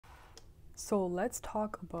So let's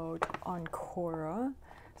talk about Ancora.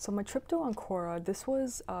 So my trip to Ancora,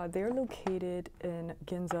 they're located in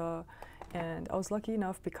Ginza, and I was lucky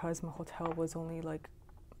enough because my hotel was only like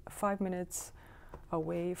 5 minutes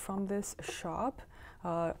away from this shop.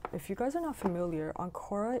 If you guys are not familiar,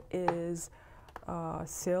 Ancora is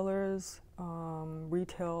Sailor's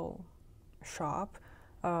retail shop,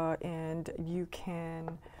 and you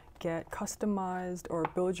can get customized or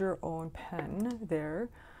build your own pen there.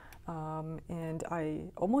 And I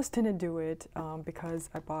almost didn't do it because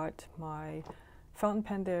I bought my fountain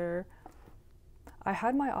pen there. I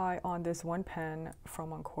had my eye on this one pen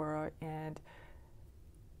from Ancora, and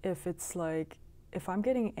if I'm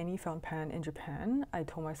getting any fountain pen in Japan, I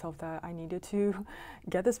told myself that I needed to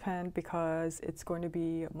get this pen because it's going to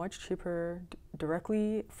be much cheaper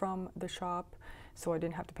directly from the shop, so I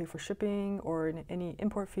didn't have to pay for shipping or any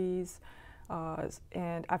import fees.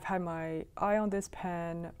 And I've had my eye on this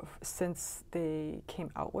pen since they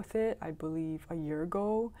came out with it, I believe a year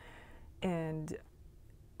ago, and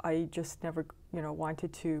I just never,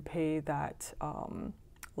 wanted to pay that, all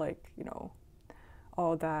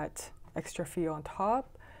that extra fee on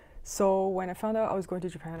top. So when I found out I was going to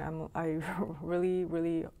Japan, I really,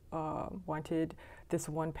 really wanted this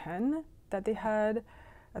one pen that they had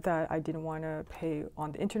that I didn't want to pay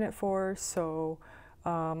on the internet for. So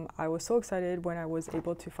I was so excited when I was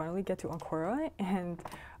able to finally get to Ancora, and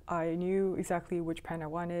I knew exactly which pen I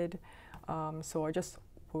wanted. So I just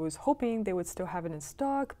was hoping they would still have it in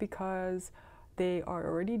stock because they are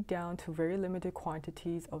already down to very limited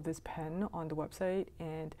quantities of this pen on the website.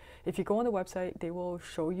 And if you go on the website, they will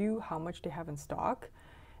show you how much they have in stock.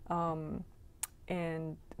 And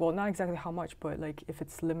well, not exactly how much, but like if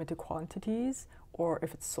it's limited quantities or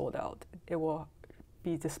if it's sold out, it will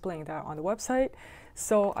be displaying that on the website.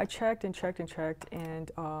 So I checked and checked and checked, and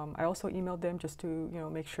I also emailed them just to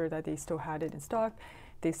make sure that they still had it in stock.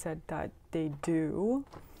 They said that they do,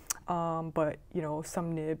 but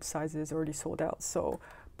some nib sizes already sold out. So,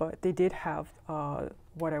 but they did have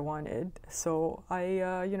what I wanted. So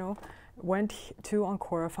I went to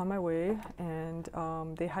Ancora, found my way, and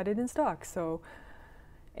they had it in stock. So,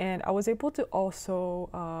 and I was able to also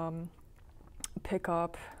pick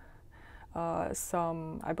up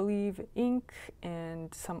some, I believe, ink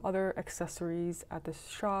and some other accessories at the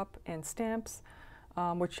shop and stamps,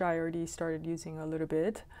 which I already started using a little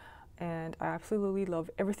bit. And I absolutely love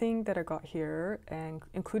everything that I got here, and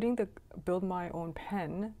including the build my own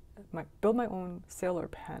sailor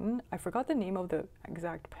pen. I forgot the name of the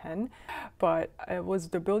exact pen, but it was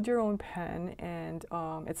the build your own pen, and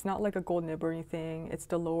it's not like a gold nib or anything. It's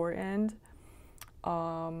the lower end.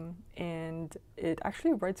 And it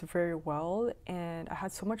actually writes very well, and I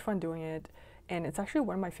had so much fun doing it, and it's actually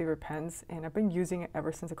one of my favorite pens, and I've been using it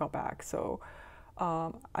ever since I got back. So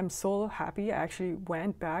I'm so happy I actually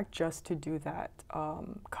went back just to do that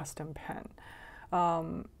custom pen,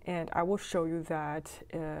 and I will show you that.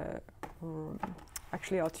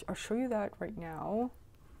 Actually, I'll show you that right now.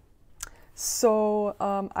 So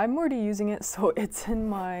I'm already using it, so it's in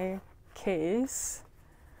my case.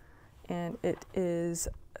 And it is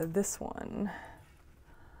this one.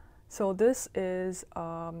 So this is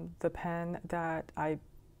the pen that I,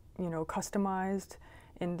 customized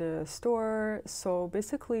in the store. So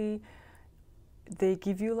basically, they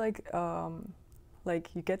give you like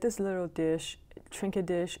you get this little dish, trinket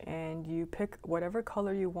dish, and you pick whatever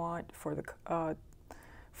color you want for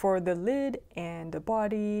the lid and the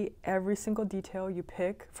body. Every single detail you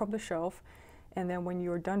pick from the shelf, and then when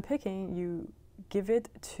you're done picking, you give it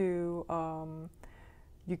to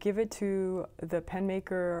the pen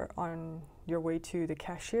maker on your way to the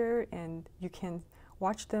cashier, and you can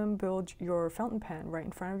watch them build your fountain pen right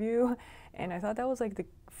in front of you. And I thought that was like the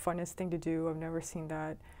funnest thing to do. I've never seen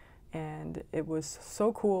that, and it was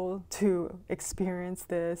so cool to experience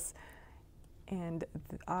this. And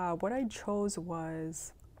what I chose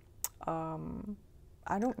was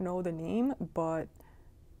I don't know the name, but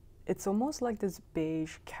it's almost like this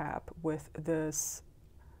beige cap with this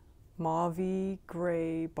mauve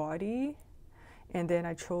gray body, and then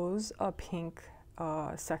I chose a pink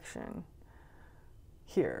section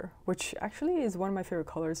here, which actually is one of my favorite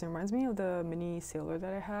colors. It reminds me of the mini sailor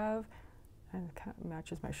that I have, and it kind of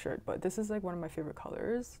matches my shirt, but this is like one of my favorite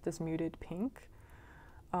colors, this muted pink,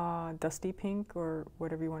 dusty pink, or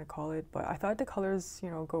whatever you want to call it. But I thought the colors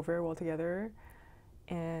go very well together,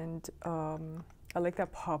 and I like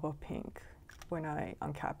that pop of pink when I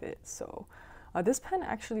uncap it. So this pen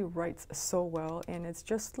actually writes so well, and it's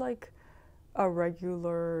just like a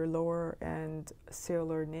regular lower end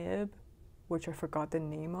sailor nib, which I forgot the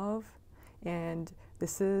name of. And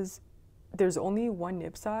there's only one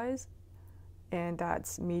nib size, and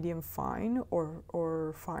that's medium fine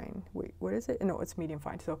or fine. Wait, what is it? No, it's medium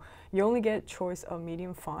fine. So you only get choice of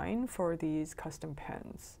medium fine for these custom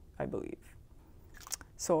pens, I believe.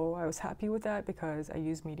 So I was happy with that because I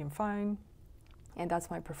use medium fine, and that's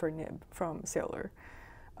my preferred nib from Sailor.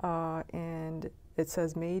 And it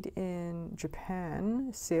says made in Japan,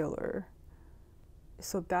 Sailor.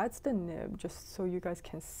 So that's the nib, just so you guys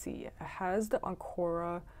can see. It has the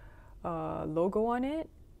Ancora logo on it,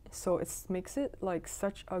 so it makes it like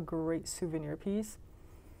such a great souvenir piece,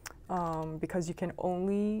 because you can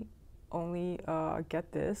only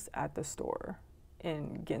get this at the store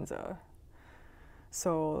in Ginza.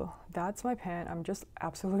 So that's my pen. I'm just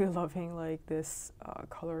absolutely loving like this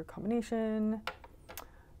color combination.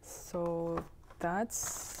 So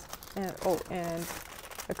that's, and oh, and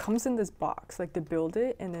it comes in this box, like they build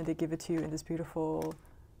it and then they give it to you in this beautiful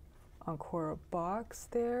Ancora box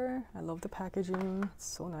there. I love the packaging, it's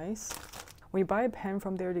so nice. When you buy a pen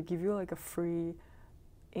from there, they give you like a free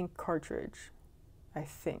ink cartridge, I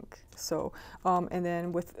think. So, and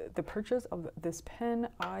then with the purchase of this pen,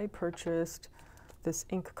 I purchased this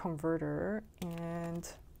ink converter, and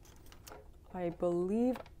I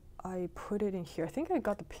believe I put it in here. I think I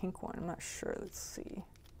got the pink one, I'm not sure, let's see.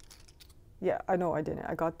 Yeah, I know I didn't.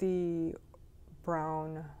 I got the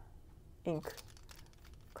brown ink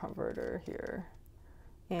converter here.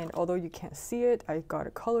 And although you can't see it, I got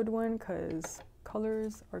a colored one because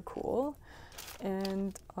colors are cool.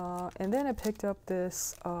 And then I picked up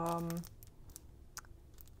this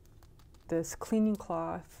this cleaning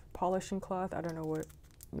cloth, polishing cloth. I don't know what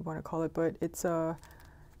you want to call it, but it's a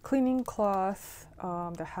cleaning cloth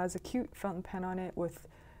that has a cute fountain pen on it with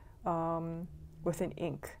an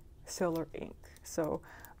ink, Sailor ink. So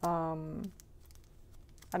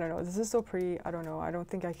I don't know, this is so pretty. I don't know, I don't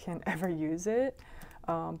think I can ever use it,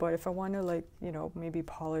 but if I want to, like, you know, maybe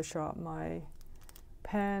polish up my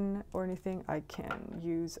pen or anything, I can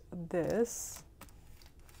use this.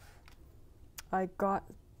 I got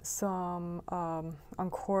some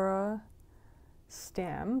Ancora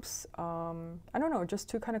stamps. I don't know, just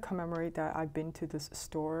to kind of commemorate that I've been to this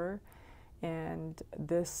store, and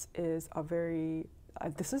this is a very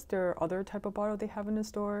this is their other type of bottle they have in the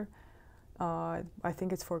store. I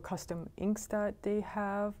think it's for custom inks that they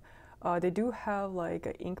have. They do have like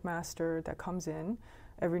an ink master that comes in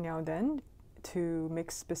every now and then to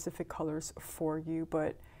mix specific colors for you,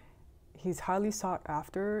 but he's highly sought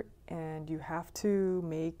after, and you have to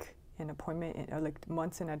make an appointment in, like,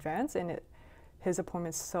 months in advance, and his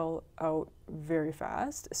appointments sell out very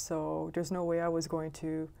fast. So there's no way I was going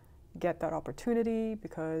to get that opportunity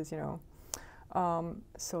because, you know,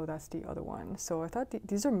 so that's the other one. So I thought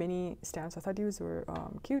these are mini stamps. I thought these were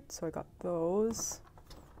cute, so I got those.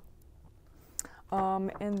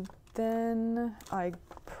 And then I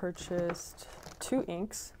purchased 2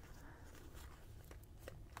 inks.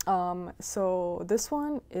 So this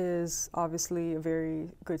one is obviously a very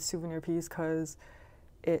good souvenir piece because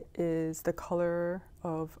it is the color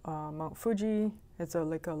of Mount Fuji. It's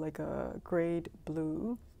like a grade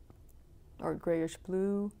blue or grayish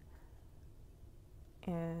blue.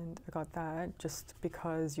 And I got that just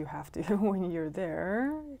because you have to when you're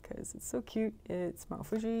there, because it's so cute. It's Mount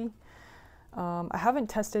Fuji. I haven't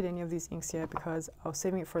tested any of these inks yet because I was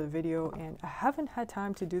saving it for the video, and I haven't had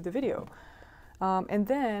time to do the video. And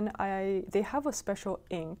then they have a special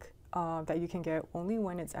ink that you can get only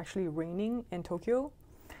when it's actually raining in Tokyo.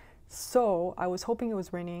 So I was hoping it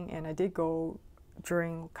was raining, and I did go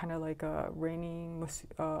during kind of like a raining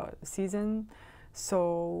season.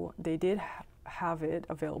 So they did have it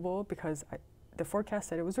available because the forecast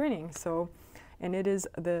said it was raining. So, and it is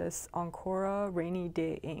this Ancora rainy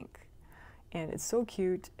day ink, and it's so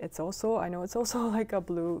cute. It's also, I know it's also like a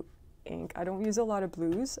blue ink. I don't use a lot of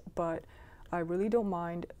blues, but I really don't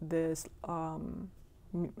mind this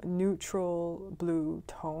neutral blue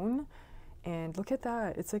tone. And look at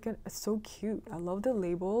that, it's like it's so cute. I love the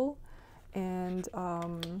label, and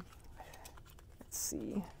let's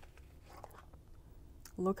see.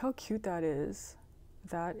 Look how cute that is.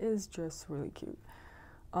 That is just really cute.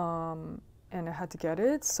 And I had to get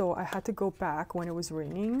it, so I had to go back when it was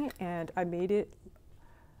raining, and I made it,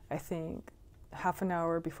 I think, half an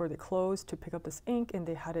hour before they closed to pick up this ink, and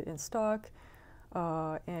they had it in stock.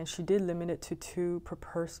 And she did limit it to 2 per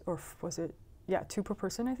person, or was it, yeah, 2 per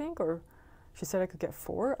person, I think, or she said I could get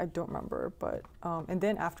 4, I don't remember, but, and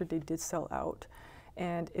then after they did sell out.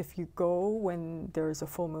 And if you go when there's a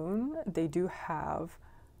full moon, they do have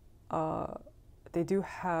a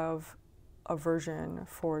version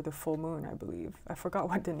for the full moon, I believe. I forgot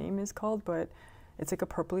what the name is called, but it's like a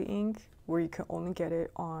purpley ink where you can only get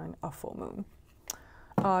it on a full moon.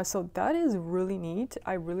 So that is really neat.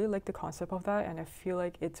 I really like the concept of that, and I feel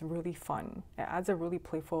like it's really fun. It adds a really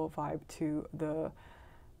playful vibe to the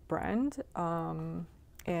brand.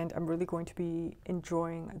 And I'm really going to be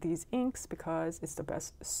enjoying these inks because it's the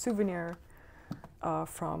best souvenir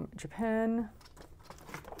from Japan.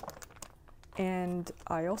 And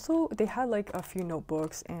they had like a few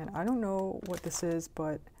notebooks, and I don't know what this is,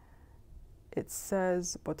 but it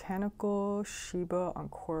says Botanical Shiba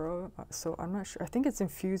Ancora, so I'm not sure. I think it's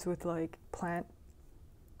infused with like plant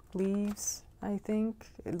leaves, I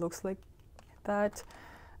think. It looks like that.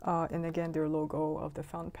 And again, their logo of the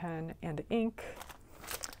fountain pen and the ink.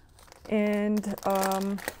 And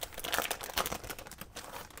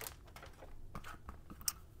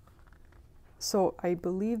so I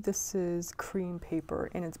believe this is cream paper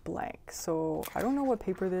and it's blank. So I don't know what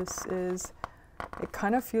paper this is. It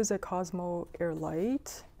kind of feels like Cosmo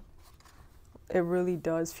Airlight. It really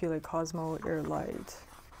does feel like Cosmo Airlight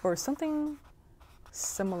or something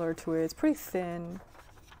similar to it. It's pretty thin.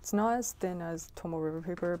 It's not as thin as Tomo River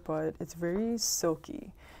paper, but it's very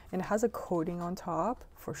silky. And it has a coating on top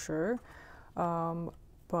for sure.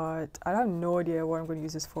 But I have no idea what I'm going to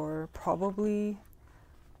use this for. Probably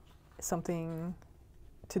something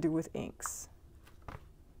to do with inks.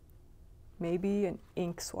 Maybe an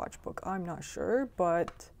ink swatch book, I'm not sure,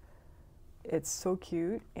 but it's so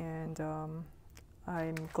cute, and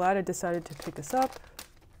I'm glad I decided to pick this up.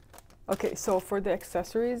 Okay, so for the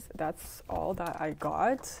accessories, that's all that I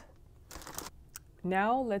got.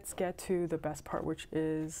 Now let's get to the best part, which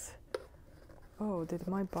is, oh, did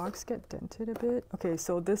my box get dented a bit? Okay,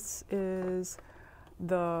 so this is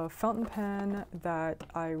the fountain pen that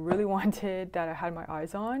I really wanted, that I had my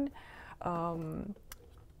eyes on.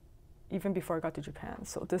 Even before I got to Japan.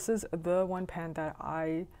 So this is the one pen that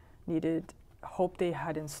I needed, hope they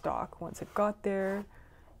had in stock once it got there.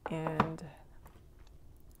 And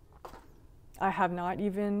I have not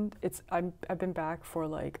even, I've been back for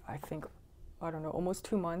like, I think, I don't know, almost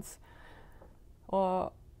 2 months.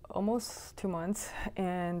 Almost 2 months,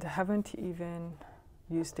 and haven't even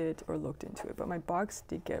used it or looked into it. But my box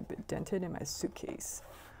did get a bit dented in my suitcase.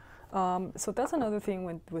 So that's another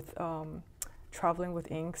thing with traveling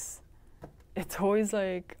with inks. It's always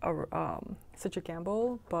like such a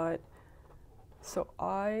gamble, but so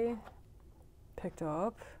I picked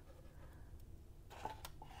up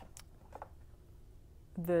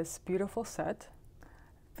this beautiful set.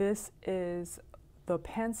 This is the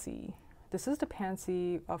Pansy. This is the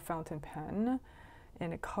Pansy fountain pen,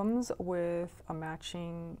 and it comes with a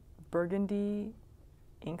matching burgundy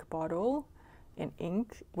ink bottle and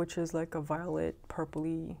ink, which is like a violet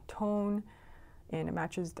purpley tone. And it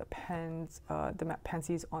matches the pens, the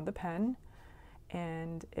Pansies on the pen,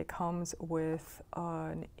 and it comes with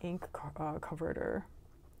an ink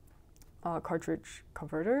cartridge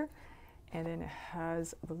converter, and then it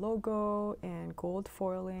has the logo and gold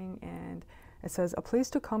foiling, and it says, "A place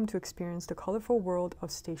to come to experience the colorful world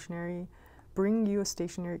of stationery, bring you a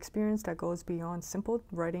stationery experience that goes beyond simple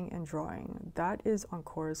writing and drawing. That is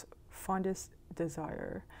Ancora's fondest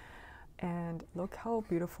desire." And look how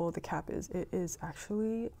beautiful the cap is. It is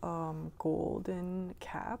actually golden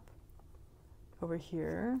cap over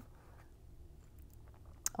here.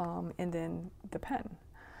 And then the pen.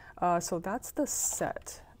 So that's the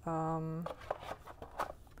set. And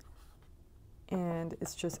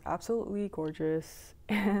it's just absolutely gorgeous.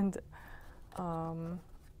 And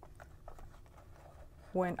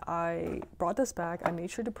when I brought this back, I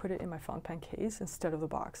made sure to put it in my fountain pen case instead of the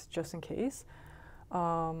box, just in case.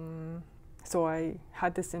 So I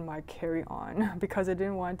had this in my carry-on because I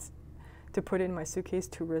didn't want to put it in my suitcase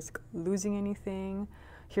to risk losing anything.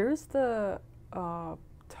 Here's the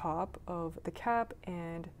top of the cap,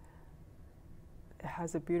 and it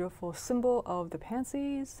has a beautiful symbol of the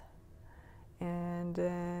Pansies. And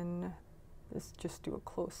then let's just do a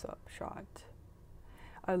close-up shot.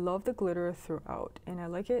 I love the glitter throughout, and I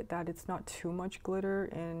like it that it's not too much glitter,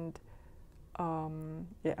 and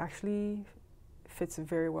it actually fits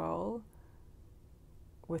very well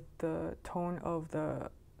with the tone of the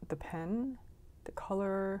pen. The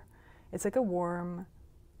color, it's like a warm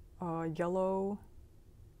yellow,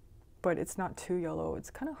 but it's not too yellow.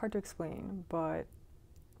 It's kind of hard to explain, but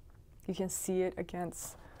you can see it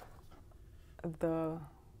against the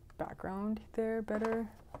background there better.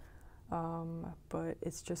 But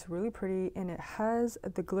it's just really pretty, and it has,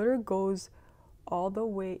 the glitter goes all the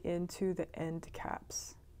way into the end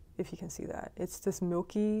caps, if you can see that. It's this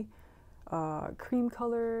milky cream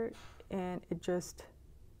color, and it just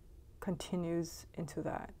continues into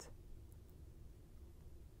that.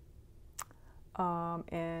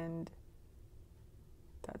 And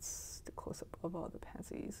that's the close-up of all the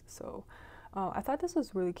pansies. So I thought this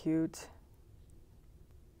was really cute.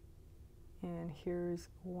 And here's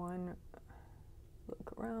one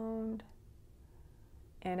look around.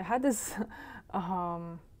 And I had this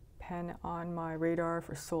pen on my radar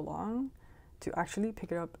for so long. To actually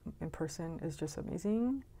pick it up in person is just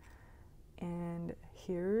amazing. And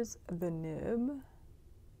here's the nib.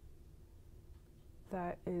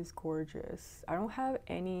 That is gorgeous. I don't have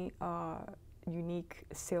any unique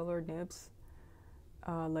sailor nibs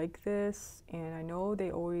like this, and I know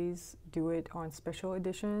they always do it on special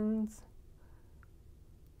editions.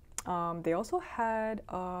 They also had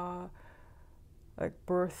like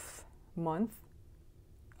birth month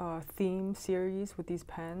theme series with these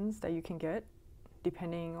pens that you can get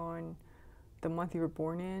depending on the month you were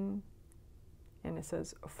born in, and it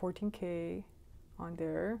says 14K on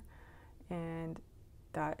there, and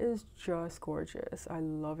that is just gorgeous. I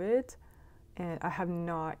love it, and I have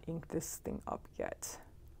not inked this thing up yet.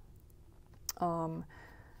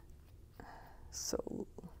 So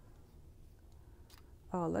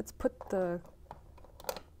let's put the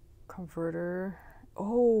converter.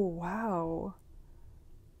 Oh wow,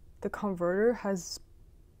 the converter has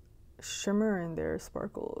shimmer in there,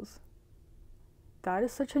 sparkles. That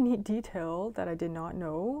is such a neat detail that I did not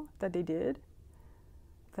know that they did.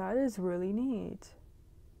 That is really neat.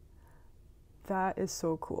 That is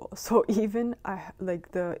so cool. So even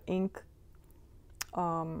like the ink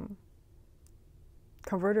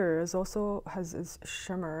converter also has this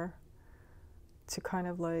shimmer to kind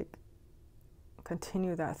of like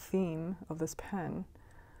continue that theme of this pen.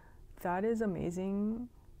 That is amazing.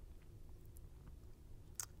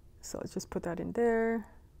 So let's just put that in there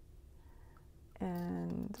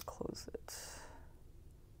and close it.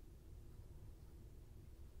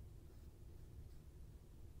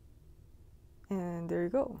 And there you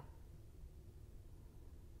go.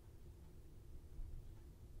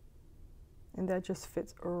 And that just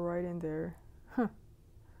fits right in there. Huh.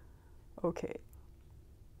 Okay.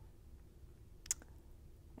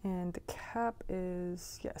 And the cap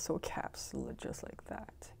is, yeah, so caps look just like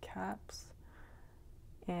that. Caps.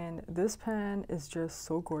 And this pen is just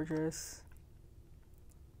so gorgeous.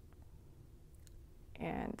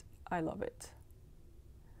 And I love it.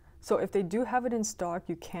 So if they do have it in stock,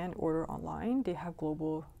 you can order online. They have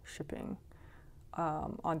global shipping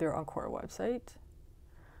on their Ancora website.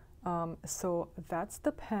 So that's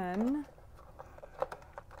the pen.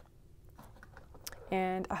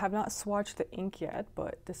 And I have not swatched the ink yet,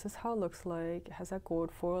 but this is how it looks like. It has that gold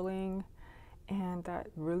foiling and that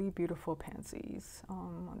really beautiful pansies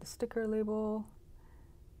on the sticker label.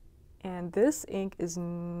 And this ink is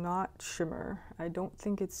not shimmer. I don't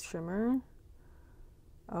think it's shimmer.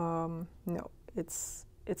 No, it's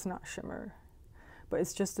not shimmer, but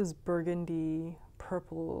it's just this burgundy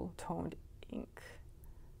purple toned ink.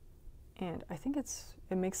 And I think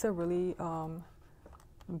it makes a really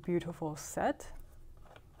beautiful set.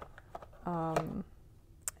 And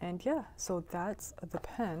yeah, so that's the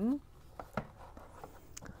pen.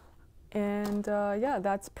 And yeah,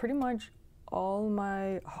 that's pretty much all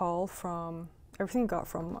my haul from everything I got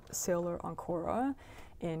from Sailor Ancora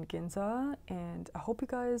in Ginza. And I hope you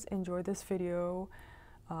guys enjoyed this video.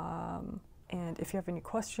 And if you have any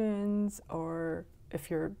questions, or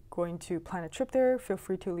if you're going to plan a trip there, feel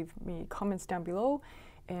free to leave me comments down below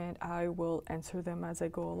and I will answer them as I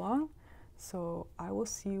go along. So I will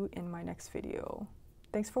see you in my next video.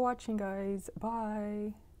 Thanks for watching, guys.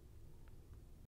 Bye.